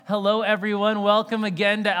Hello, everyone. Welcome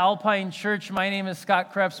again to Alpine Church. My name is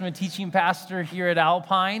Scott Krebs. I'm a teaching pastor here at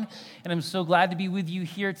Alpine, and I'm so glad to be with you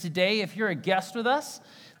here today. If you're a guest with us,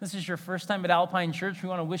 this is your first time at Alpine Church, we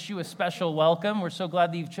want to wish you a special welcome. We're so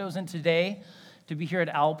glad that you've chosen today to be here at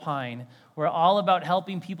Alpine. We're all about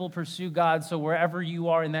helping people pursue God, so wherever you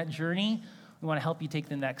are in that journey, we want to help you take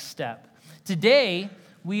the next step. Today,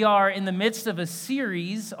 we are in the midst of a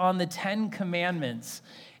series on the Ten Commandments.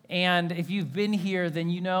 And if you've been here, then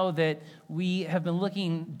you know that we have been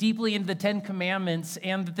looking deeply into the Ten Commandments,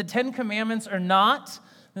 and that the Ten Commandments are not,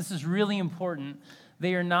 this is really important,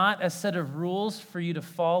 they are not a set of rules for you to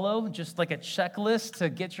follow, just like a checklist to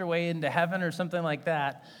get your way into heaven or something like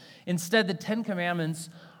that. Instead, the Ten Commandments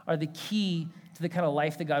are the key to the kind of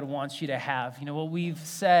life that God wants you to have. You know, what we've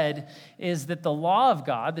said is that the law of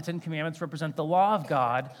God, the Ten Commandments represent the law of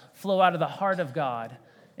God, flow out of the heart of God.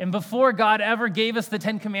 And before God ever gave us the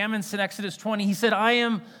Ten Commandments in Exodus 20, he said, I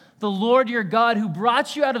am the Lord your God who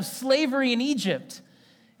brought you out of slavery in Egypt.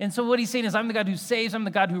 And so what he's saying is, I'm the God who saves, I'm the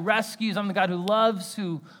God who rescues, I'm the God who loves,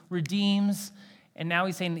 who redeems. And now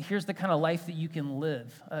he's saying, here's the kind of life that you can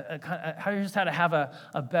live. Here's how to have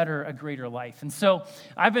a better, a greater life. And so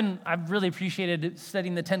I've really appreciated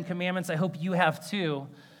studying the Ten Commandments. I hope you have too.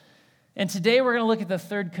 And today we're going to look at the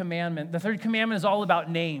third commandment. The third commandment is all about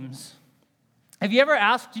names. Have you ever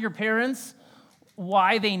asked your parents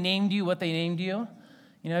why they named you what they named you?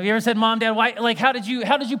 You know, have you ever said, Mom, Dad, why? Like, how did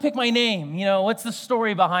you pick my name? You know, what's the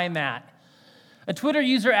story behind that? A Twitter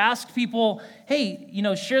user asked people, hey, you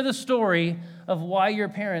know, share the story of why your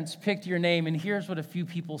parents picked your name. And here's what a few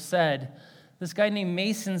people said. This guy named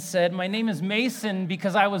Mason said, my name is Mason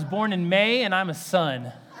because I was born in May and I'm a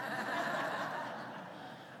son.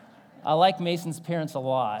 I like Mason's parents a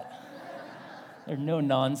lot. They're no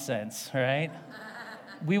nonsense, all right?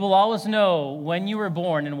 We will always know when you were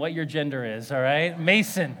born and what your gender is, all right?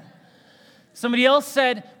 Mason. Somebody else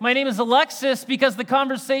said, my name is Alexis because the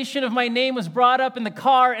conversation of my name was brought up in the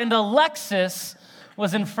car and Alexis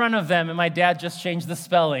was in front of them, and my dad just changed the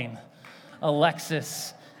spelling.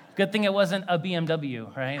 Alexis. Good thing it wasn't a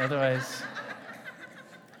BMW, right? Otherwise...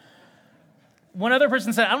 One other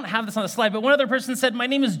person said, I don't have this on the slide, but one other person said, my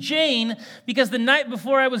name is Jane because the night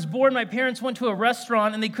before I was born, my parents went to a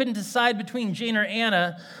restaurant and they couldn't decide between Jane or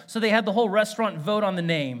Anna, so they had the whole restaurant vote on the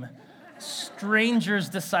name. Strangers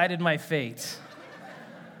decided my fate.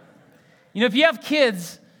 You know, if you have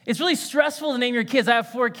kids, it's really stressful to name your kids. I have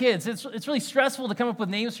 4 kids. It's really stressful to come up with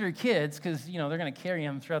names for your kids because, you know, they're going to carry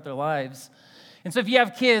them throughout their lives. And so if you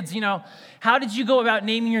have kids, you know, how did you go about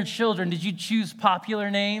naming your children? Did you choose popular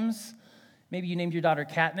names? Maybe you named your daughter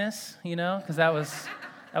Katniss, you know, because that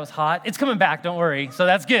was hot. It's coming back, don't worry. So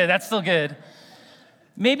that's good. That's still good.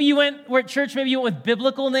 Maybe we're at church, maybe you went with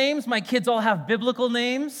biblical names. My kids all have biblical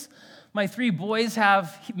names. My 3 boys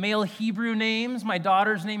have male Hebrew names. My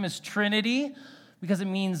daughter's name is Trinity because it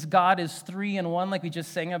means God is 3 in 1, like we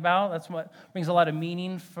just sang about. That's what brings a lot of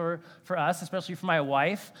meaning for us, especially for my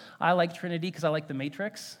wife. I like Trinity because I like the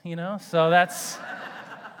Matrix, you know, so that's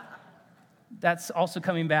also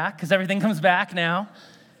coming back because everything comes back now.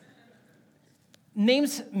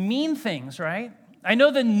 Names mean things, right? I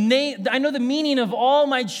know the meaning of all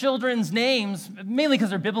my children's names, mainly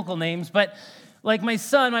because they're biblical names, but like my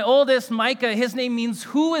son, my oldest, Micah, his name means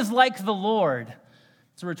who is like the Lord?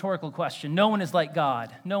 It's a rhetorical question. No one is like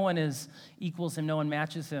God. No one equals him. No one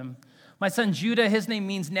matches him. My son Judah, his name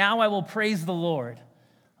means now I will praise the Lord.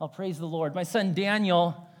 I'll praise the Lord. My son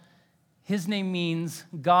Daniel, his name means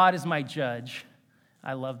God is my judge.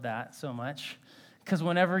 I love that so much because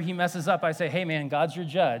whenever he messes up, I say, hey, man, God's your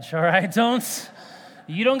judge, all right?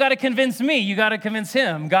 You don't got to convince me. You got to convince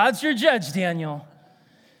him. God's your judge, Daniel.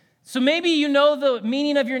 So maybe you know the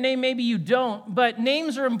meaning of your name, maybe you don't, but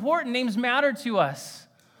names are important. Names matter to us.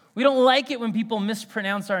 We don't like it when people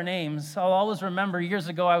mispronounce our names. I'll always remember years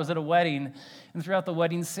ago I was at a wedding, and throughout the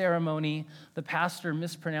wedding ceremony, the pastor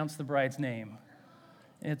mispronounced the bride's name.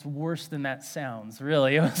 It's worse than that sounds,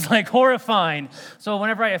 really. It was like horrifying. So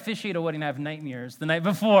whenever I officiate a wedding, I have nightmares the night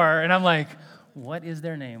before, and I'm like, what is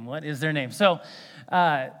their name? What is their name? So,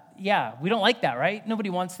 we don't like that, right?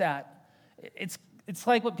 Nobody wants that. It's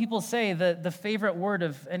like what people say, the favorite word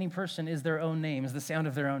of any person is their own name, is the sound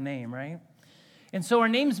of their own name, right? And so our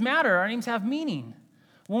names matter. Our names have meaning.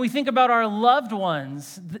 When we think about our loved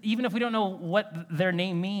ones, even if we don't know what their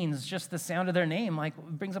name means, just the sound of their name, like,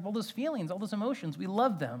 brings up all those feelings, all those emotions. We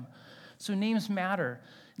love them. So names matter.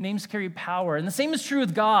 Names carry power. And the same is true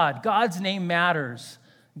with God. God's name matters.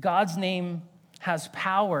 God's name has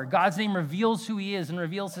power. God's name reveals who he is and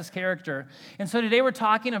reveals his character. And so today we're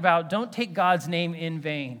talking about don't take God's name in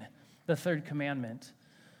vain, the third commandment.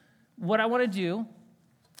 What I want to do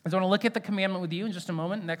I want to look at the commandment with you in just a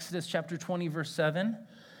moment in Exodus chapter 20, verse 7.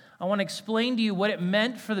 I want to explain to you what it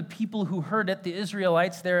meant for the people who heard it, the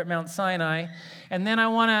Israelites there at Mount Sinai. And then I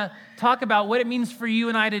want to talk about what it means for you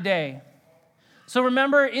and I today. So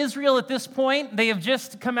remember, Israel at this point, they have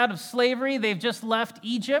just come out of slavery. They've just left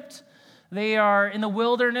Egypt. They are in the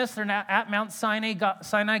wilderness. They're now at Mount Sinai.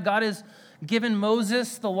 God has given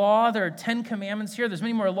Moses the law. There are 10 commandments here. There's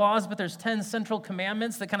many more laws, but there's 10 central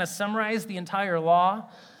commandments that kind of summarize the entire law.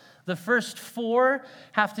 The first 4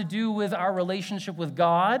 have to do with our relationship with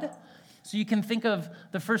God. So you can think of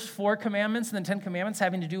the first 4 commandments and the 10 commandments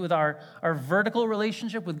having to do with our vertical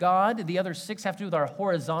relationship with God. The other 6 have to do with our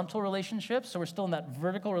horizontal relationship. So we're still in that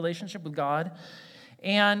vertical relationship with God.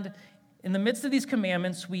 And in the midst of these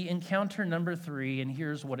commandments, we encounter number 3, and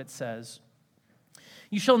here's what it says.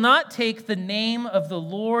 You shall not take the name of the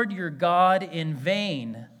Lord your God in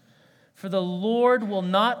vain, for the Lord will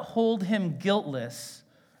not hold him guiltless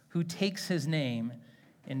who takes his name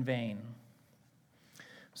in vain.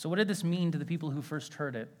 So what did this mean to the people who first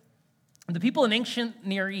heard it? The people in ancient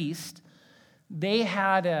Near East, they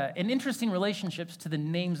had an interesting relationships to the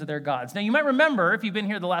names of their gods. Now you might remember, if you've been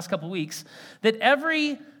here the last couple weeks, that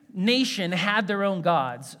every nation had their own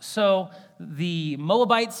gods. So the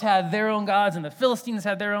Moabites had their own gods, and the Philistines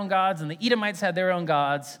had their own gods, and the Edomites had their own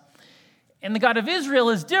gods. And the God of Israel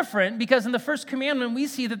is different because in the first commandment we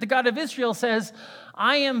see that the God of Israel says,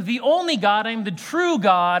 I am the only God, I am the true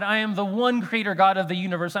God, I am the one creator God of the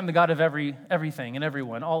universe, I'm the God of everything and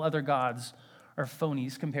everyone. All other gods are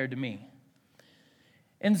phonies compared to me.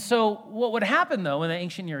 And so what would happen though in the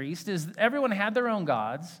ancient Near East is everyone had their own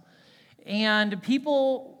gods, and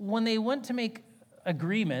people, when they went to make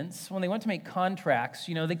agreements, when they went to make contracts,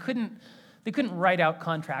 they couldn't write out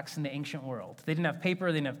contracts in the ancient world. They didn't have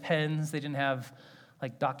paper, they didn't have pens, they didn't have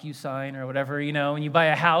like DocuSign or whatever, when you buy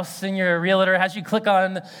a house and your realtor has you click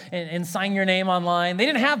on and sign your name online. They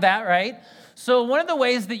didn't have that, right? So one of the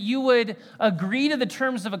ways that you would agree to the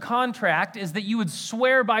terms of a contract is that you would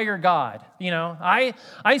swear by your God.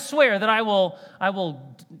 I swear that I will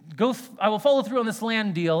follow through on this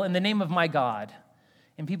land deal in the name of my God.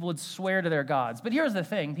 And people would swear to their gods. But here's the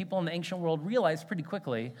thing. People in the ancient world realized pretty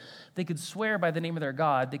quickly they could swear by the name of their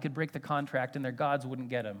God, they could break the contract, and their gods wouldn't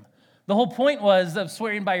get them. The whole point of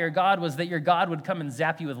swearing by your God was that your God would come and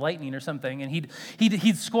zap you with lightning or something, and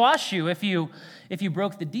he'd squash you if you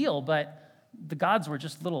broke the deal. But the gods were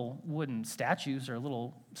just little wooden statues or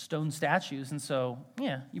little stone statues, and so,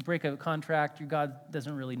 you break a contract, your God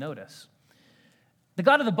doesn't really notice. The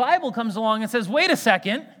God of the Bible comes along and says, wait a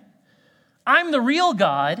second, I'm the real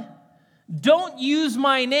God. Don't use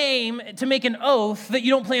my name to make an oath that you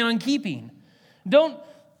don't plan on keeping. Don't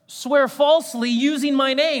swear falsely using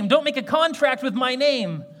my name. Don't make a contract with my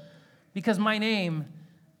name, because my name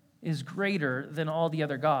is greater than all the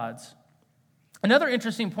other gods. Another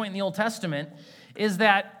interesting point in the Old Testament is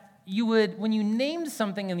that when you named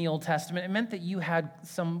something in the Old Testament, it meant that you had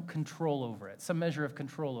some control over it, some measure of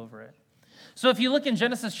control over it. So if you look in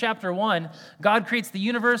Genesis chapter 1, God creates the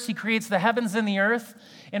universe, he creates the heavens and the earth,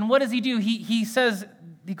 and what does he do? He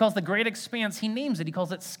calls the great expanse, he names it, he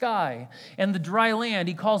calls it sky, and the dry land,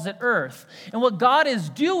 he calls it earth. And what God is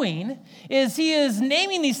doing is he is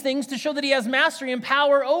naming these things to show that he has mastery and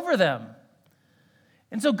power over them.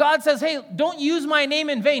 And so God says, hey, don't use my name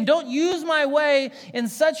in vain. Don't use my way in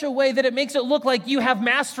such a way that it makes it look like you have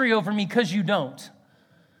mastery over me, because you don't.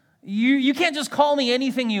 You can't just call me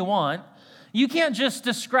anything you want. You can't just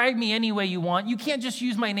describe me any way you want. You can't just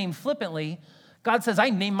use my name flippantly. God says, I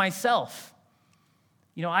name myself.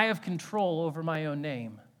 I have control over my own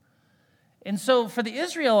name. And so for the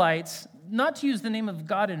Israelites, not to use the name of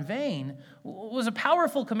God in vain was a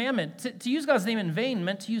powerful commandment. To use God's name in vain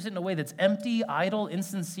meant to use it in a way that's empty, idle,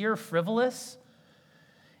 insincere, frivolous.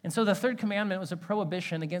 And so the third commandment was a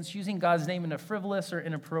prohibition against using God's name in a frivolous or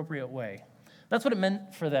inappropriate way. That's what it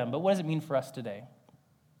meant for them, but what does it mean for us today?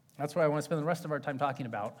 That's what I want to spend the rest of our time talking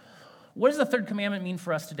about. What does the third commandment mean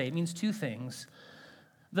for us today? It means 2 things.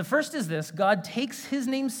 The first is this: God takes his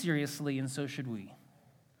name seriously, and so should we.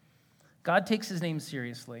 God takes his name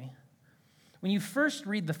seriously. When you first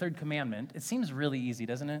read the third commandment, it seems really easy,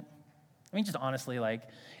 doesn't it? I mean, just honestly,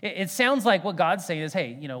 it sounds like what God's saying is,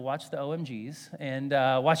 hey, watch the OMGs and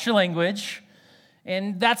watch your language,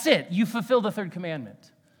 and that's it. You fulfill the third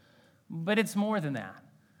commandment. But it's more than that.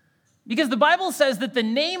 Because the Bible says that the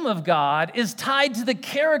name of God is tied to the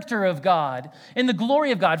character of God and the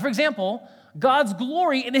glory of God. For example, God's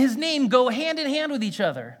glory and his name go hand in hand with each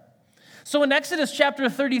other. So in Exodus chapter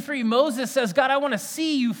 33, Moses says, God, I want to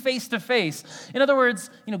see you face to face. In other words,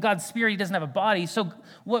 God's spirit, he doesn't have a body. So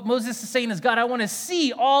what Moses is saying is, God, I want to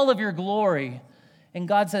see all of your glory. And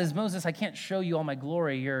God says, Moses, I can't show you all my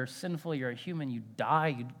glory. You're sinful, you're a human, you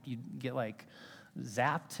die, you get like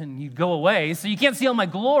zapped and you go away. So you can't see all my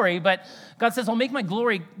glory, but God says, I'll make my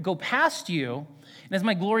glory go past you. And as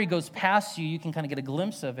my glory goes past you, you can kind of get a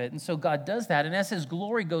glimpse of it. And so God does that. And as his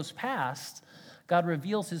glory goes past, God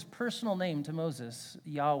reveals his personal name to Moses,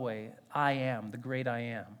 Yahweh, I am, the great I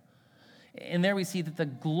am. And there we see that the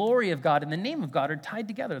glory of God and the name of God are tied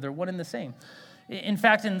together. They're one and the same. In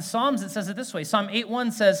fact, in Psalms, it says it this way. Psalm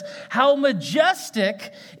 8:1 says, how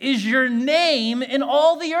majestic is your name in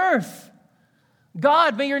all the earth.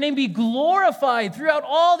 God, may your name be glorified throughout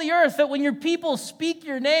all the earth, that when your people speak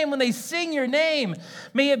your name, when they sing your name,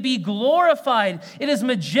 may it be glorified. It is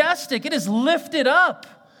majestic. It is lifted up.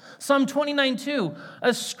 Psalm 29:2,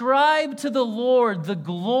 ascribe to the Lord the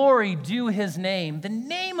glory due his name. The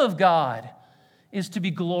name of God is to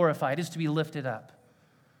be glorified, is to be lifted up.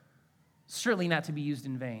 Certainly not to be used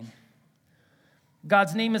in vain.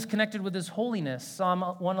 God's name is connected with his holiness. Psalm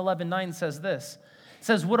 111:9 says this. It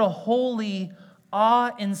says, what a holy,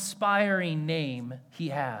 awe-inspiring name he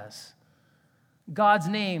has. God's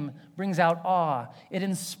name brings out awe. It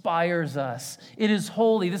inspires us. It is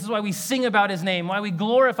holy. This is why we sing about his name, why we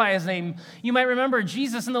glorify his name. You might remember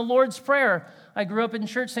Jesus in the Lord's Prayer. I grew up in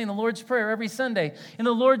church saying the Lord's Prayer every Sunday. In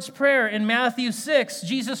the Lord's Prayer in Matthew 6,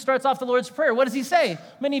 Jesus starts off the Lord's Prayer. What does he say?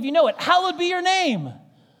 Many of you know it. Hallowed be your name.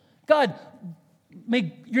 God,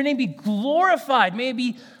 may your name be glorified. May it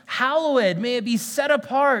be hallowed. May it be set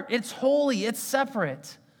apart. It's holy. It's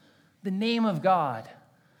separate. The name of God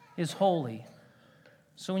is holy.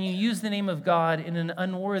 So when you use the name of God in an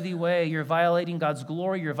unworthy way, you're violating God's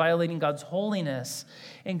glory, you're violating God's holiness.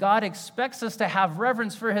 And God expects us to have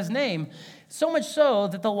reverence for his name, so much so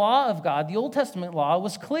that the law of God, the Old Testament law,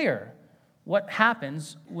 was clear. What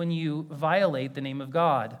happens when you violate the name of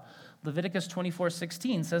God? Leviticus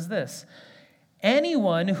 24:16 says this,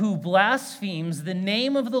 anyone who blasphemes the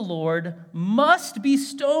name of the Lord must be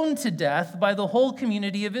stoned to death by the whole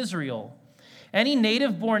community of Israel. Any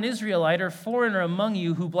native-born Israelite or foreigner among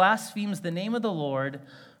you who blasphemes the name of the Lord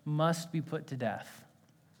must be put to death.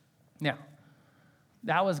 Now,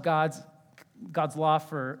 that was God's law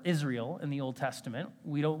for Israel in the Old Testament.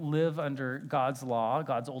 We don't live under God's law,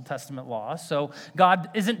 God's Old Testament law. So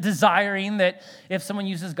God isn't desiring that if someone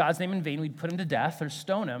uses God's name in vain, we'd put him to death or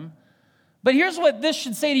stone him. But here's what this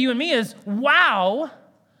should say to you and me is, wow,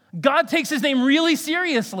 God takes his name really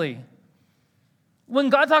seriously. When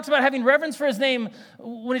God talks about having reverence for his name,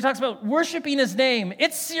 when he talks about worshiping his name,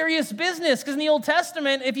 it's serious business. Because in the Old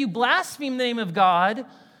Testament, if you blaspheme the name of God,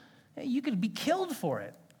 you could be killed for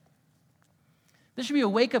it. This should be a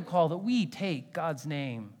wake-up call that we take God's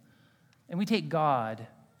name and we take God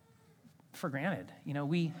for granted. You know,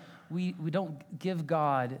 we don't give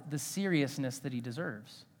God the seriousness that he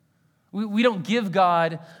deserves. We don't give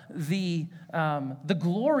God the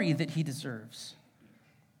glory that he deserves.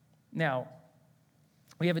 Now,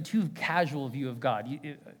 we have a too casual view of God.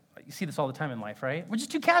 You see this all the time in life, right? We're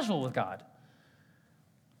just too casual with God.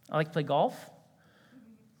 I like to play golf.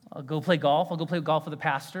 I'll go play golf. I'll go play golf with the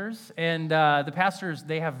pastors. And the pastors,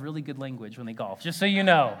 they have really good language when they golf, just so you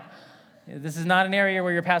know. This is not an area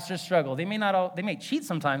where your pastors struggle. They may cheat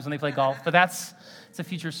sometimes when they play golf, but it's a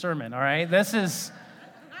future sermon, all right?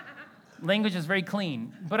 Language is very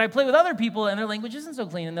clean. But I play with other people, and their language isn't so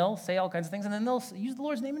clean, and they'll say all kinds of things, and then they'll use the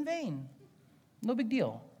Lord's name in vain. No big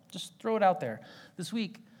deal. Just throw it out there. This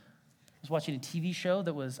week, I was watching a TV show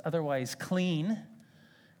that was otherwise clean,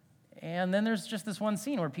 and then there's just this one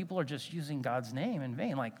scene where people are just using God's name in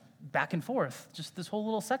vain, like back and forth, just this whole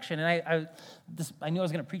little section. And I knew I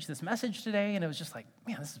was going to preach this message today, and it was just like,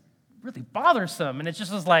 man, this is really bothersome. And it was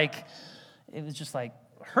just like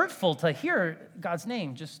hurtful to hear God's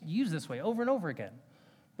name just used this way over and over again.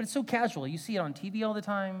 But it's so casual. You see it on TV all the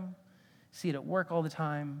time. You see it at work all the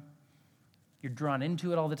time. You're drawn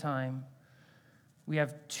into it all the time. We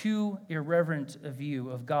have too irreverent a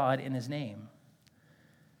view of God and his name.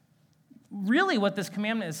 Really what this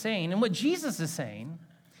commandment is saying, and what Jesus is saying,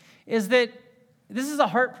 is that this is a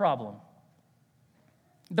heart problem.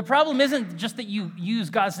 The problem isn't just that you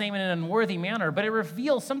use God's name in an unworthy manner, but it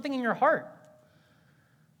reveals something in your heart.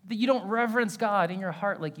 That you don't reverence God in your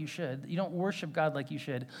heart like you should. You don't worship God like you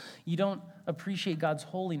should. You don't appreciate God's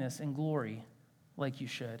holiness and glory like you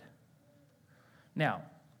should. Now,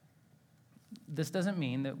 this doesn't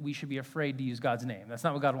mean that we should be afraid to use God's name. That's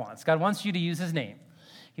not what God wants. God wants you to use his name.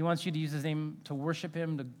 He wants you to use his name to worship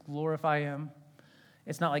him, to glorify him.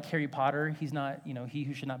 It's not like Harry Potter. He's not, he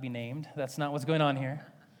who should not be named. That's not what's going on here.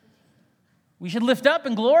 We should lift up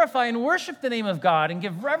and glorify and worship the name of God and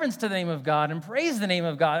give reverence to the name of God and praise the name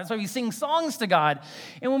of God. That's why we sing songs to God.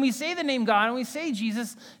 And when we say the name God and we say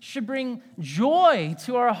Jesus, should bring joy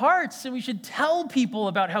to our hearts. And we should tell people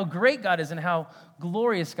about how great God is and how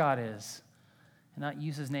glorious God is, and not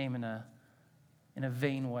use his name in a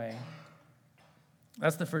vain way.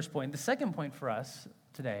 That's the first point. The second point for us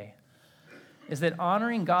today is that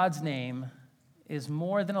honoring God's name is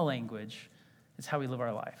more than a language. It's how we live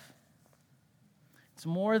our life. It's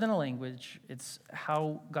more than a language. It's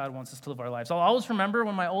how God wants us to live our lives. I'll always remember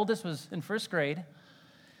when my oldest was in first grade,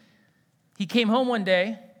 he came home one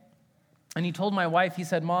day and he told my wife, he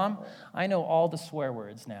said, "Mom, I know all the swear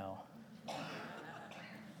words now."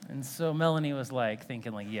 And so Melanie was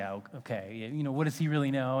thinking yeah, okay, what does he really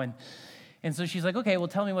know? And so she's like, "Okay, well,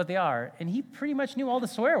 tell me what they are." And he pretty much knew all the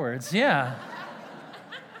swear words, yeah.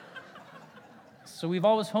 So we've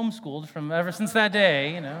always homeschooled from ever since that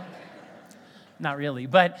day, Not really,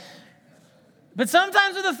 but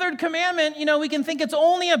sometimes with the third commandment, we can think it's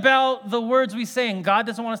only about the words we say, and God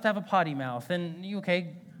doesn't want us to have a potty mouth. And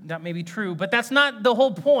that may be true, but that's not the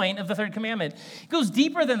whole point of the third commandment. It goes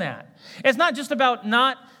deeper than that. It's not just about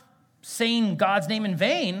not saying God's name in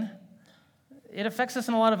vain. It affects us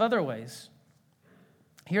in a lot of other ways.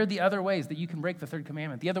 Here are the other ways that you can break the third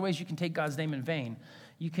commandment. The other ways you can take God's name in vain.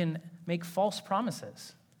 You can make false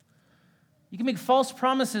promises. You can make false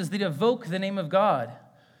promises that evoke the name of God.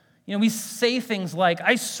 We say things like,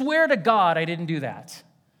 "I swear to God I didn't do that."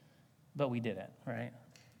 But we did it, right?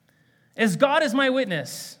 "As God is my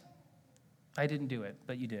witness, I didn't do it,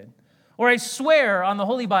 but you did." Or, "I swear on the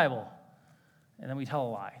Holy Bible." And then we tell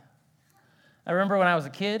a lie. I remember when I was a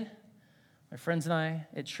kid, my friends and I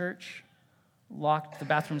at church locked the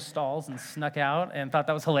bathroom stalls and snuck out and thought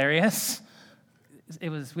that was hilarious. We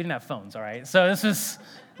didn't have phones, all right? So it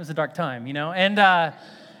was a dark time, And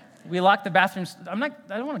we locked the bathrooms. I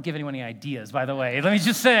don't want to give anyone any ideas, by the way. Let me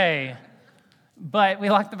just say. But we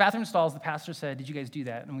locked the bathroom stalls. The pastor said, "Did you guys do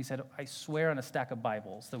that?" And we said, "I swear on a stack of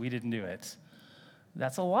Bibles that we didn't do it."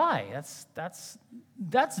 That's a lie. That's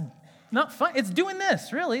not fun. It's doing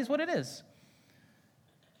this, really, is what it is.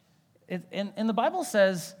 And the Bible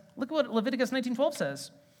says, look at what Leviticus 19:12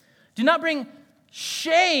 says. "Do not bring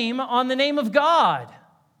shame on the name of God.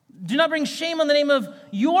 Do not bring shame on the name of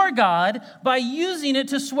your God by using it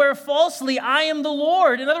to swear falsely. I am the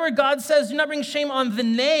Lord." In other words, God says, do not bring shame on the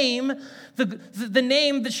name, the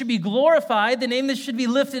name that should be glorified, the name that should be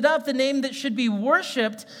lifted up, the name that should be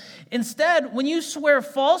worshiped. Instead, when you swear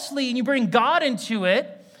falsely and you bring God into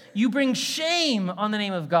it, you bring shame on the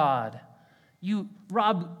name of God. You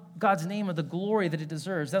rob God's name of the glory that it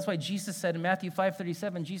deserves. That's why Jesus said in Matthew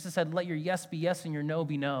 5:37, Jesus said, "Let your yes be yes and your no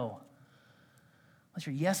be no." Let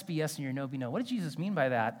your yes be yes and your no be no. What did Jesus mean by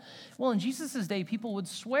that? Well, in Jesus' day, people would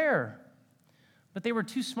swear, but they were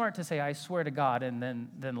too smart to say, "I swear to God," and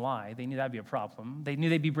then lie. They knew that'd be a problem. They knew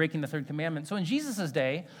they'd be breaking the third commandment. So in Jesus'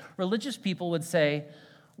 day, religious people would say,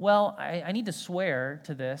 "Well, I need to swear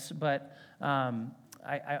to this, but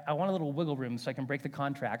I want a little wiggle room so I can break the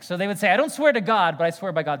contract." So they would say, "I don't swear to God, but I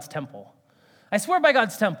swear by God's temple. I swear by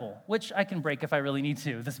God's temple, which I can break if I really need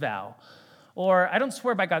to, this vow." Or, "I don't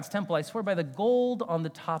swear by God's temple, I swear by the gold on the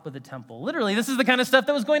top of the temple." Literally, this is the kind of stuff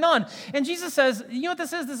that was going on. And Jesus says, you know what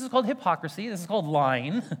this is? This is called hypocrisy. This is called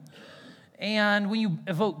lying. And when you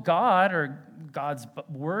evoke God or God's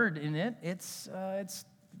word in it, it's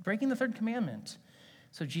breaking the third commandment.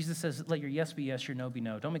 So Jesus says, let your yes be yes, your no be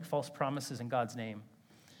no. Don't make false promises in God's name.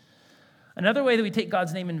 Another way that we take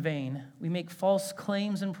God's name in vain, we make false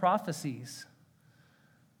claims and prophecies.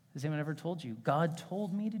 Has anyone ever told you, "God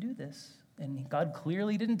told me to do this"? And God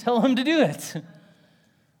clearly didn't tell him to do it.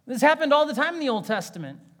 This happened all the time in the Old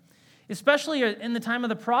Testament. Especially in the time of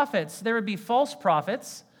the prophets, there would be false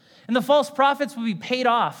prophets, and the false prophets would be paid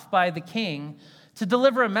off by the king to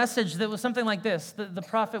deliver a message that was something like this. The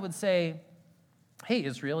prophet would say, "Hey,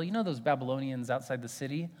 Israel, you know those Babylonians outside the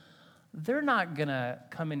city? They're not going to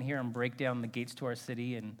come in here and break down the gates to our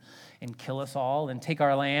city and kill us all and take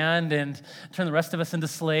our land and turn the rest of us into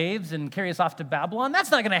slaves and carry us off to Babylon.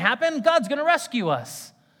 That's not going to happen. God's going to rescue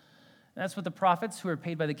us." And that's what the prophets who were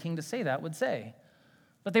paid by the king to say that would say.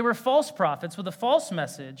 But they were false prophets with a false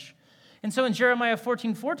message. And so in Jeremiah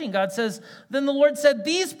 14:14, God says, "Then the Lord said,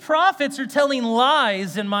 these prophets are telling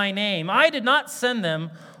lies in my name. I did not send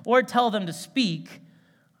them or tell them to speak.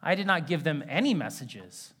 I did not give them any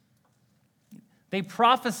messages. They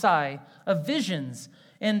prophesy of visions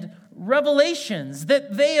and revelations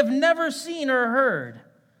that they have never seen or heard.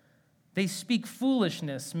 They speak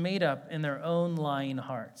foolishness made up in their own lying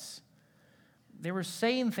hearts." They were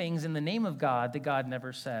saying things in the name of God that God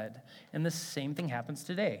never said. And the same thing happens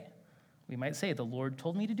today. We might say, the Lord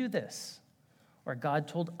told me to do this, or God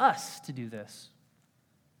told us to do this.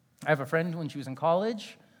 I have a friend when she was in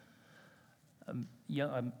college. A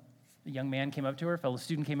young man came up to her, a fellow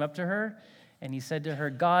student came up to her, and he said to her,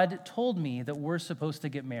 God told me that we're supposed to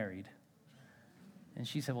get married. And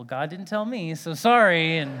she said, well, God didn't tell me, so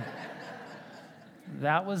sorry. And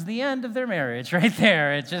that was the end of their marriage right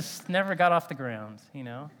there. It just never got off the ground, you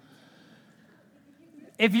know.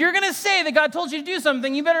 If you're going to say that God told you to do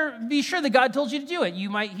something, you better be sure that God told you to do it.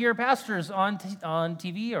 You might hear pastors on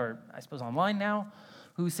TV, or I suppose online now,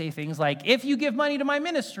 who say things like, if you give money to my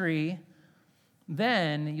ministry,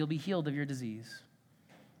 then you'll be healed of your disease.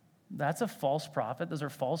 That's a false prophet. Those are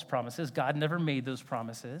false promises. God never made those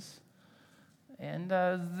promises. And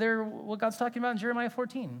they're what God's talking about in Jeremiah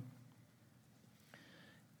 14.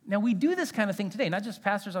 Now, we do this kind of thing today, not just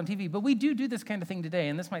pastors on TV, but we do this kind of thing today,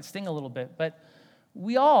 and this might sting a little bit, but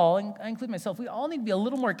we all, and I include myself, we all need to be a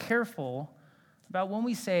little more careful about when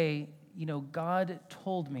we say, you know, God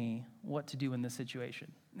told me what to do in this situation.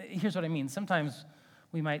 Here's what I mean. Sometimes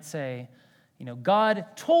we might say, you know, God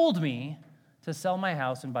told me to sell my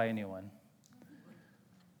house and buy a new one.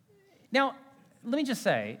 Now, let me just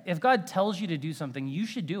say, if God tells you to do something, you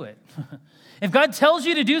should do it. If God tells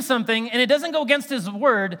you to do something and it doesn't go against his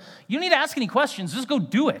word, you don't need to ask any questions. Just go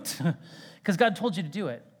do it because God told you to do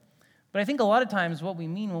it. But I think a lot of times what we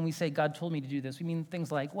mean when we say God told me to do this, we mean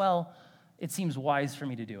things like, well, it seems wise for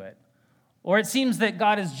me to do it. Or it seems that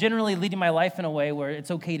God is generally leading my life in a way where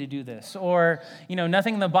it's okay to do this. Or, you know,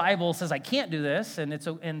 nothing in the Bible says I can't do this,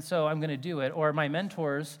 and so I'm going to do it. Or my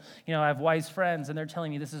mentors, you know, I have wise friends, and they're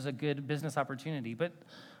telling me this is a good business opportunity. But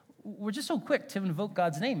we're just so quick to invoke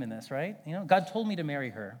God's name in this, right? You know, God told me to marry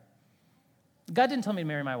her. God didn't tell me to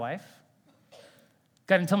marry my wife.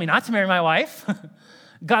 God didn't tell me not to marry my wife.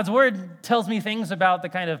 God's word tells me things about the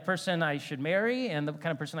kind of person I should marry and the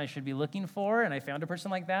kind of person I should be looking for, and I found a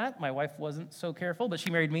person like that. My wife wasn't so careful, but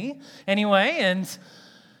she married me anyway,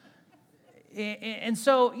 and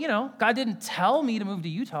so, you know, God didn't tell me to move to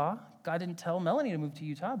Utah. God didn't tell Melanie to move to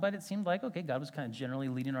Utah, but it seemed like, okay, God was kind of generally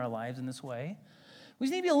leading our lives in this way. We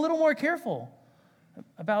just need to be a little more careful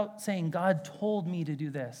about saying, God told me to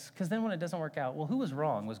do this, because then when it doesn't work out, well, who was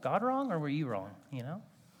wrong? Was God wrong or were you wrong, you know?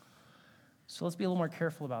 So let's be a little more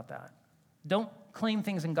careful about that. Don't claim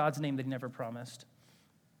things in God's name that he never promised.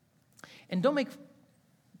 And don't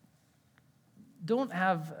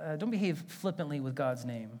behave flippantly with God's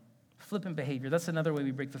name. Flippant behavior, that's another way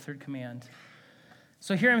we break the third command.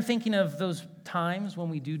 So here I'm thinking of those times when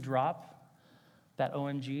we do drop that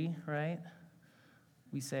OMG, right?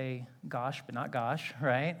 We say gosh, but not gosh,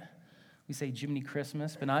 right? We say Jiminy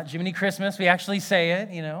Christmas, but not Jiminy Christmas. We actually say it,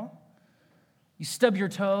 you know? You stub your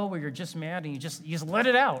toe where you're just mad and you just let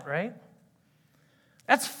it out, right?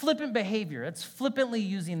 That's flippant behavior. It's flippantly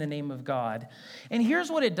using the name of God. And here's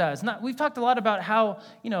what it does. We've talked a lot about how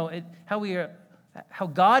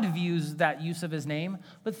God views that use of his name,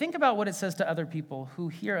 but think about what it says to other people who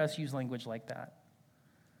hear us use language like that.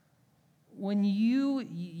 When you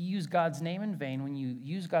use God's name in vain, when you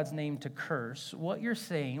use God's name to curse, what you're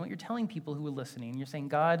saying, what you're telling people who are listening, you're saying,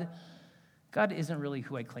 God isn't really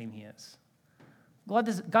who I claim he is.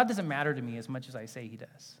 God doesn't matter to me as much as I say he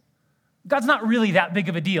does. God's not really that big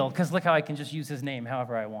of a deal because look how I can just use his name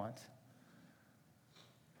however I want.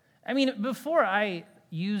 I mean, before I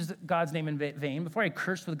used God's name in vain, before I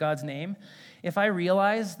cursed with God's name, if I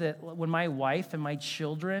realized that when my wife and my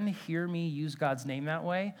children hear me use God's name that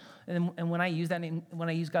way, and when I use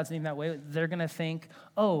God's name that way, they're going to think,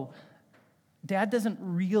 oh, Dad doesn't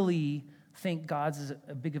really think God's as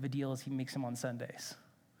big of a deal as he makes him on Sundays.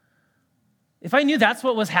 If I knew that's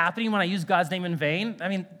what was happening when I used God's name in vain, I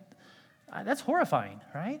mean, that's horrifying,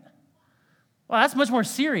 right? Well, that's much more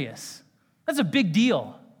serious. That's a big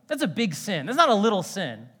deal. That's a big sin. That's not a little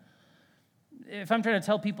sin. If I'm trying to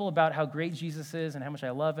tell people about how great Jesus is and how much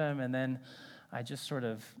I love him, and then I just sort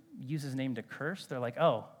of use his name to curse, they're like,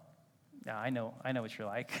 oh, yeah, I know what you're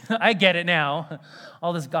like. I get it now.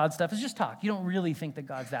 All this God stuff is just talk. You don't really think that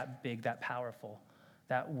God's that big, that powerful,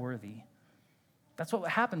 that worthy. That's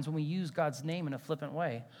what happens when we use God's name in a flippant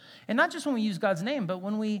way. And not just when we use God's name, but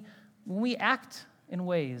when we act in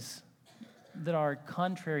ways that are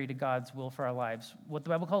contrary to God's will for our lives, what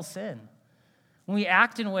the Bible calls sin. When we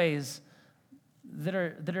act in ways that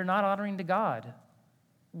are not honoring to God,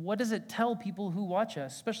 what does it tell people who watch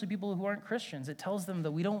us, especially people who aren't Christians? It tells them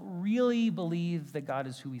that we don't really believe that God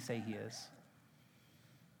is who we say he is.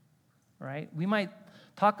 Right? We might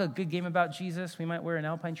talk a good game about Jesus. We might wear an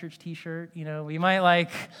Alpine Church t-shirt. You know, we might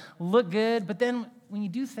look good. But then when you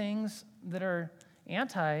do things that are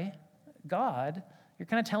anti-God, you're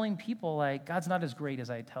kind of telling people, like, God's not as great as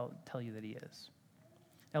I tell you that he is.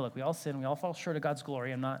 Now, look, we all sin. We all fall short of God's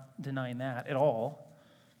glory. I'm not denying that at all.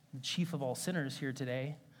 I'm the chief of all sinners here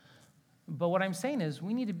today. But what I'm saying is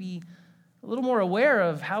we need to be a little more aware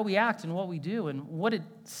of how we act and what we do and what it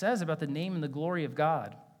says about the name and the glory of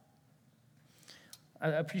God. I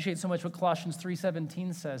appreciate so much what Colossians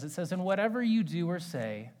 3:17 says. It says, "And whatever you do or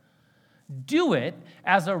say, do it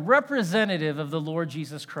as a representative of the Lord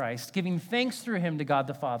Jesus Christ, giving thanks through him to God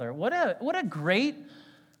the Father." What a great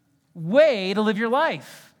way to live your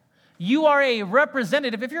life. You are a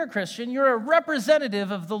representative. If you're a Christian, you're a representative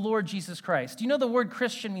of the Lord Jesus Christ. Do you know the word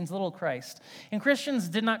Christian means little Christ? And Christians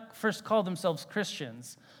did not first call themselves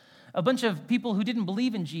Christians. A bunch of people who didn't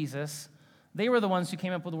believe in Jesus, they were the ones who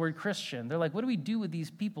came up with the word Christian. They're like, what do we do with these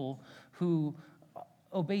people who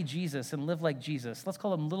obey Jesus and live like Jesus? Let's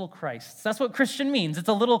call them little Christs. That's what Christian means. It's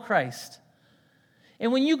a little Christ.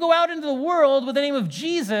 And when you go out into the world with the name of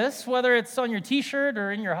Jesus, whether it's on your t-shirt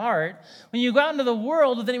or in your heart, when you go out into the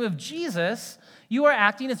world with the name of Jesus, you are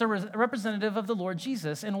acting as a representative of the Lord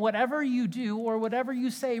Jesus. And whatever you do or whatever you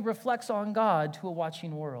say reflects on God to a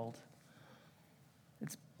watching world.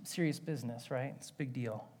 It's serious business, right? It's a big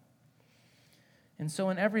deal. And so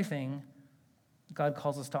in everything, God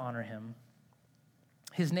calls us to honor him.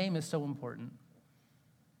 His name is so important.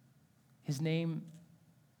 His name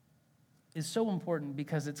is so important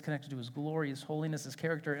because it's connected to his glory, his holiness, his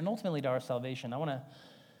character, and ultimately to our salvation. I want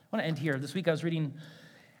to end here. This week I was reading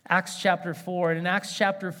Acts chapter 4, and in Acts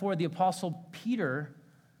chapter 4, the Apostle Peter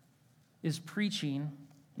is preaching.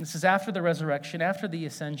 This is after the resurrection, after the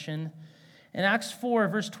ascension. In Acts 4,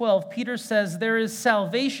 verse 12, Peter says, "There is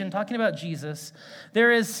salvation," talking about Jesus,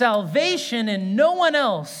 "there is salvation in no one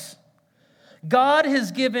else. God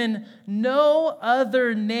has given no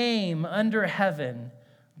other name under heaven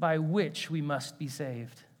by which we must be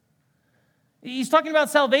saved." He's talking about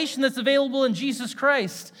salvation that's available in Jesus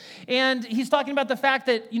Christ. And he's talking about the fact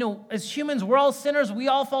that, as humans, we're all sinners. We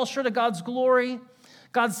all fall short of God's glory.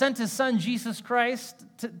 God sent his son, Jesus Christ,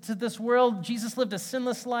 to this world. Jesus lived a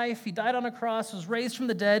sinless life. He died on a cross, was raised from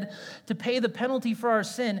the dead to pay the penalty for our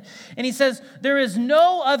sin. And he says, there is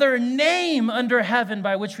no other name under heaven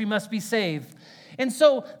by which we must be saved. And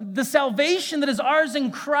so the salvation that is ours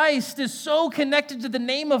in Christ is so connected to the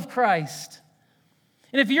name of Christ.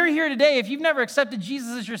 And if you're here today, if you've never accepted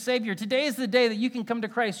Jesus as your Savior, today is the day that you can come to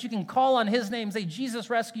Christ. You can call on his name, say, "Jesus,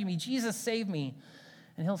 rescue me. Jesus, save me."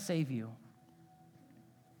 And he'll save you.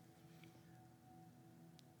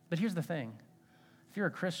 But here's the thing. If you're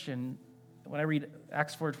a Christian, when I read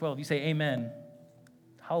Acts 4:12, you say, "Amen.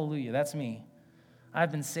 Hallelujah, that's me.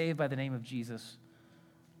 I've been saved by the name of Jesus."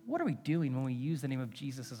 What are we doing when we use the name of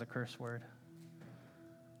Jesus as a curse word?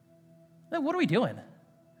 What are we doing?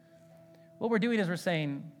 What we're doing is we're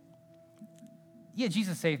saying, yeah,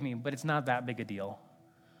 Jesus saved me, but it's not that big a deal.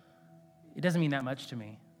 It doesn't mean that much to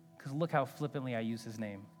me, because look how flippantly I use his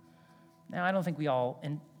name. Now, I don't think we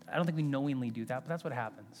knowingly do that, but that's what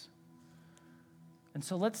happens. And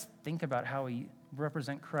so let's think about how we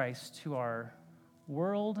represent Christ to our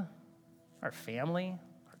world, our family,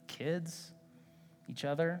 our kids, each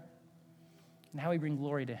other, and how we bring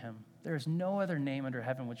glory to him. There is no other name under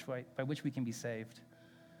heaven by which we can be saved.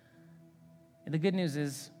 And the good news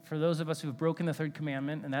is, for those of us who have broken the third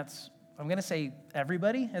commandment, and that's, I'm going to say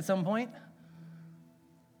everybody at some point,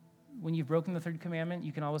 when you've broken the third commandment,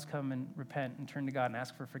 you can always come and repent and turn to God and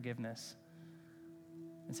ask for forgiveness.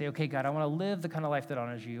 And say, okay, God, I want to live the kind of life that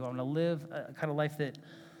honors you. I want to live a kind of life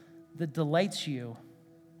that delights you.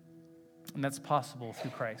 And that's possible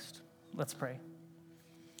through Christ. Let's pray.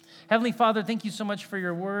 Heavenly Father, thank you so much for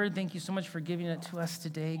your word. Thank you so much for giving it to us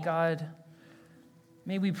today, God.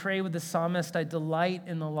 May we pray with the psalmist, "I delight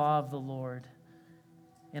in the law of the Lord,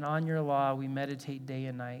 and on your law we meditate day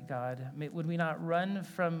and night," God. Would we not run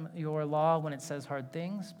from your law when it says hard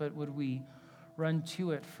things, but would we run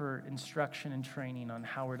to it for instruction and training on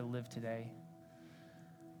how we're to live today?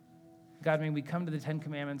 God, may we come to the Ten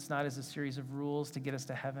Commandments not as a series of rules to get us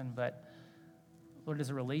to heaven, but, Lord, as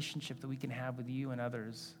a relationship that we can have with you and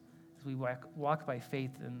others as we walk by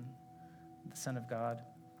faith in the Son of God.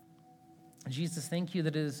 Jesus, thank you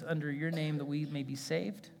that it is under your name that we may be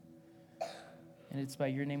saved. And it's by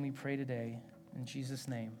your name we pray today. In Jesus'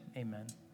 name, amen.